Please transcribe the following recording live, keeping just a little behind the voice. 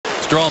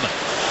Stroman.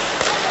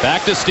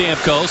 Back to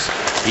Stamkos.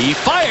 He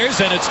fires,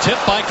 and it's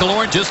tipped by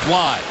Källähän just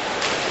wide.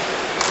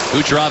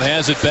 Kucherov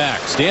has it back.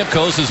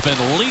 Stamkos has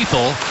been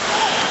lethal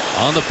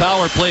on the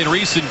power play in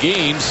recent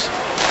games.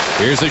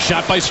 Here's a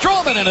shot by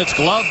Stroman, and it's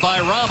gloved by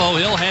Ramo.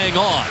 He'll hang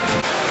on.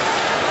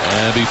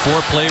 And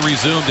before play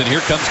resumed, and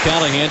here comes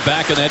Källähän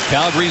back in that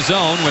Calgary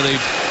zone where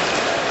they've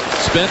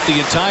spent the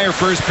entire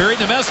first period.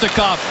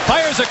 Nemesnikov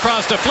fires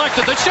across,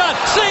 deflected the shot.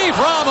 Save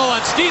Ramo on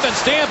Steven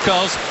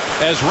Stamkos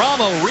as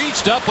Ramo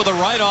reached up with the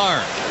right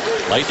arm.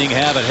 Lightning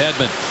have it.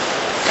 Hedman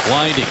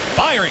winding,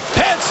 firing,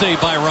 pad save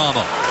by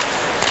Ramo.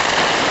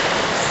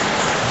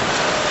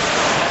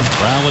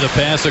 Brown with a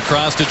pass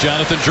across to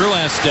Jonathan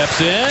Drouin. Steps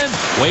in.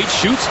 Wade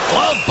shoots.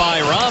 Gloved by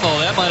Ramo.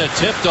 That might have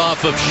tipped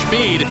off of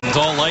Schmid. It's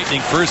all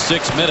Lightning first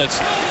 6 minutes.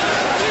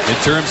 In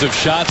terms of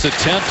shots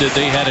attempted,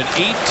 they had an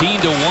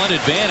 18-1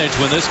 advantage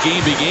when this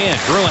game began.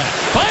 Drouin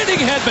finding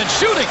Hedman,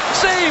 shooting.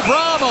 Save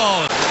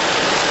Ramo.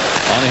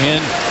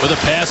 Monahan with a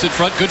pass in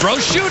front.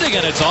 Goodrow shooting,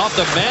 and it's off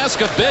the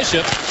mask of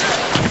Bishop.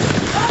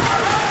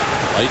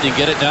 Lightning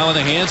get it now in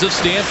the hands of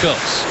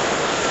Stamkos.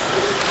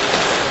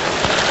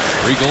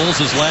 3 goals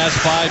his last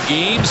 5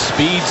 games.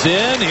 Speeds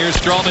in. Here's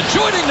Stroman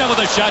joining them with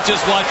a shot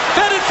just one.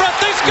 Head in front.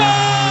 They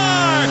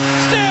score!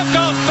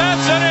 Stamkos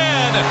bats it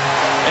in.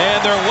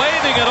 And they're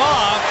waving it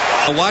off.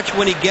 Watch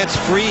when he gets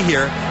free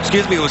here.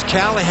 Excuse me, it was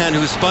Källähän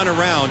who spun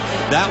around.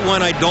 That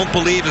one I don't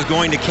believe is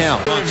going to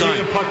count.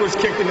 The puck was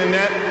kicked in the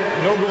net.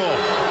 No goal.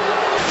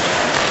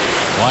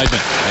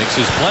 Weidman makes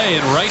his play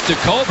and right to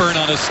Coburn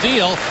on a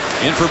steal.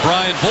 In for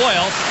Brian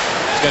Boyle.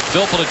 Got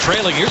Filppula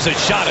trailing. Here's a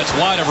shot. It's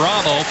wide of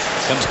Ramo.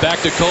 Comes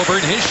back to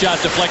Coburn. His shot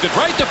deflected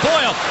right to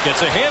Boyle. Gets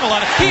a handle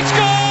on it. He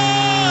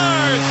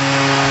scores!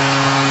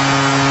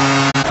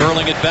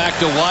 Curling it back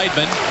to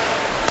Weidman.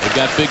 They've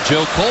got Big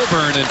Joe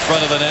Coburn in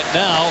front of the net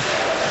now.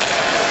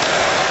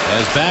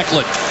 As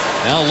Backlund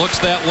now looks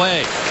that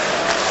way.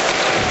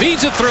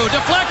 Feeds it through.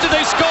 Deflected.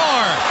 They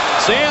score.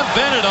 Sam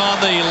Bennett on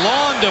the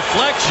long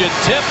deflection,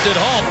 tipped it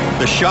home.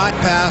 The shot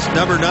pass,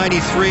 number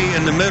 93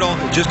 in the middle,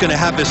 just going to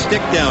have his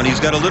stick down.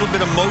 He's got a little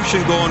bit of motion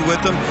going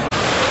with him.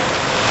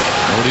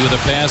 Brody with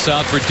a pass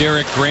out for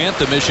Derek Grant,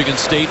 the Michigan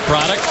State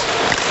product.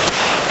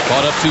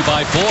 Caught up to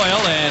by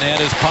Boyle and had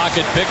his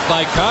pocket picked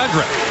by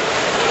Condra.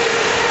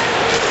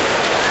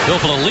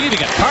 Filppula leaving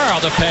it.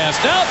 Carl the pass.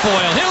 Now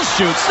Boyle. He'll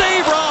shoot.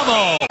 Save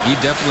Ramo. He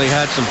definitely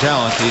had some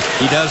talent.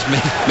 He does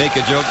make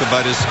a joke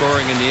about his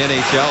scoring in the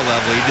NHL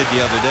level. He did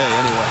the other day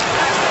anyway.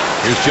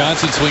 Here's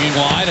Johnson swinging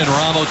wide, and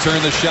Ramo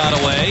turned the shot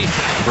away.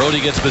 Brody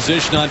gets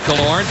position on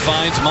Källähän,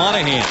 finds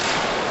Monahan.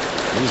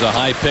 It was a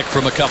high pick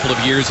from a couple of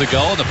years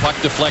ago. The puck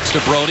deflects to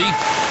Brody.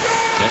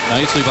 Hit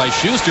nicely by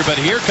Schuster, but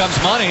here comes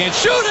Monahan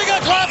shooting a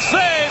glove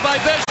save by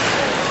Bishop.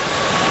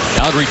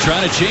 Calgary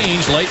trying to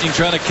change. Lightning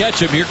trying to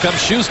catch him. Here comes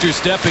Schuster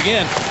stepping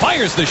in.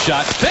 Fires the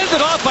shot. Fends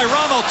it off by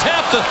Ramo.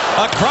 Tapped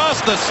across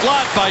the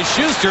slot by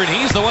Schuster, and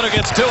he's the one who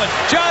gets to it.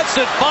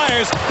 Johnson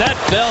fires. That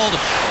belled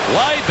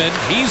Weidman.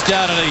 He's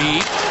down in a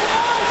heat.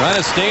 Trying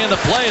to stay in the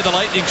play. The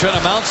Lightning trying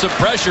to mount some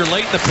pressure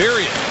late in the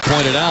period.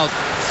 Pointed out,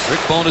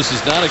 Rick Bowness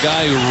is not a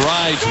guy who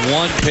rides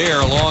one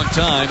pair a long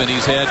time, and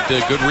he's had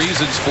good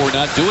reasons for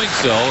not doing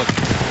so.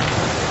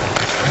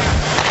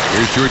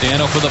 Here's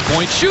Giordano for the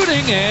point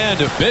shooting, and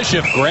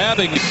Bishop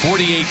grabbing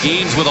 48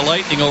 games with the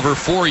Lightning over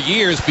 4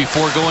 years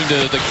before going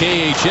to the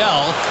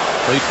KHL.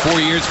 Played 4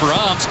 years for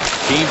Omsk.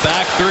 Came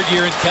back 3rd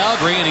year in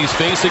Calgary, and he's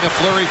facing a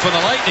flurry from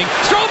the Lightning.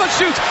 Stroman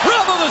shoots.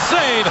 Ramo the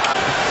save.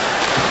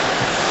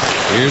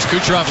 Here's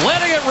Kucherov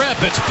letting it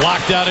rip. It's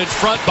blocked out in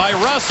front by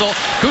Russell.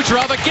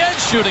 Kucherov again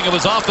shooting. It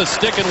was off the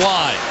stick and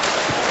wide.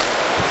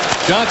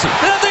 Johnson.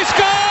 And they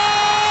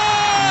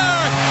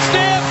score!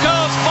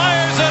 Stamkos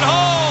fires it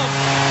home.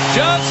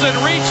 Johnson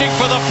reaching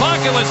for the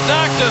puck. It was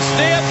knocked to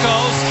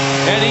Stamkos,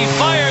 and he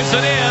fires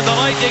it in. The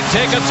Lightning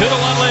take a 2-1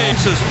 lead.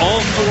 This is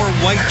all 4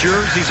 white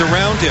jerseys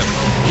around him.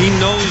 He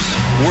knows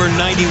where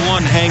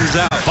 91 hangs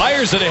out.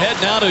 Fires it ahead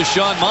now to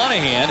Sean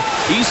Monahan.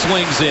 He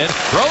swings in,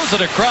 throws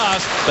it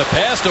across. The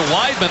pass to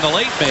Weidman, the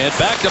late man.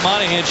 Back to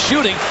Monahan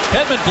shooting.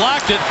 Hedman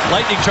blocked it.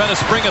 Lightning trying to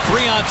spring a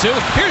 3-on-2.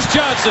 Here's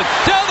Johnson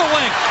down the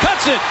wing,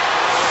 cuts it.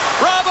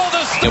 Bravo!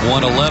 They've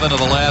won 11 of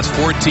the last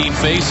 14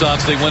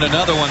 faceoffs. They win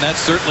another one. That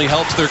certainly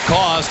helps their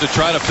cause to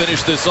try to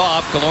finish this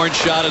off. Källähän's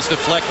shot is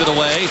deflected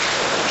away.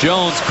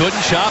 Jones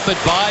couldn't chop it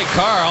by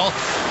Carl.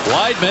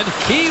 Weidman,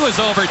 he was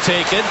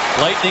overtaken.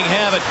 Lightning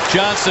have it.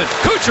 Johnson,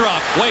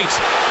 Kucherov waits.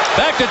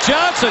 Back to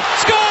Johnson.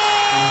 Scores!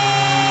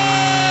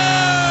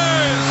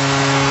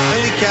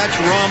 Really catch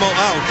Ramo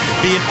out,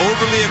 being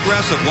overly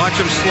aggressive. Watch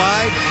him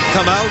slide,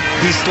 come out.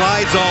 He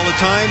slides all the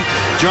time.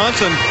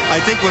 Johnson, I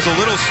think, was a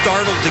little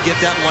startled to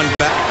get that one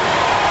back.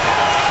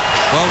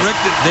 Well, Rick,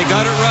 they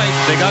got it right.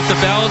 They got the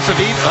balance of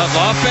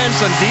offense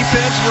and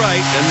defense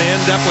right, and they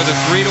end up with a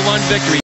 3-1 victory.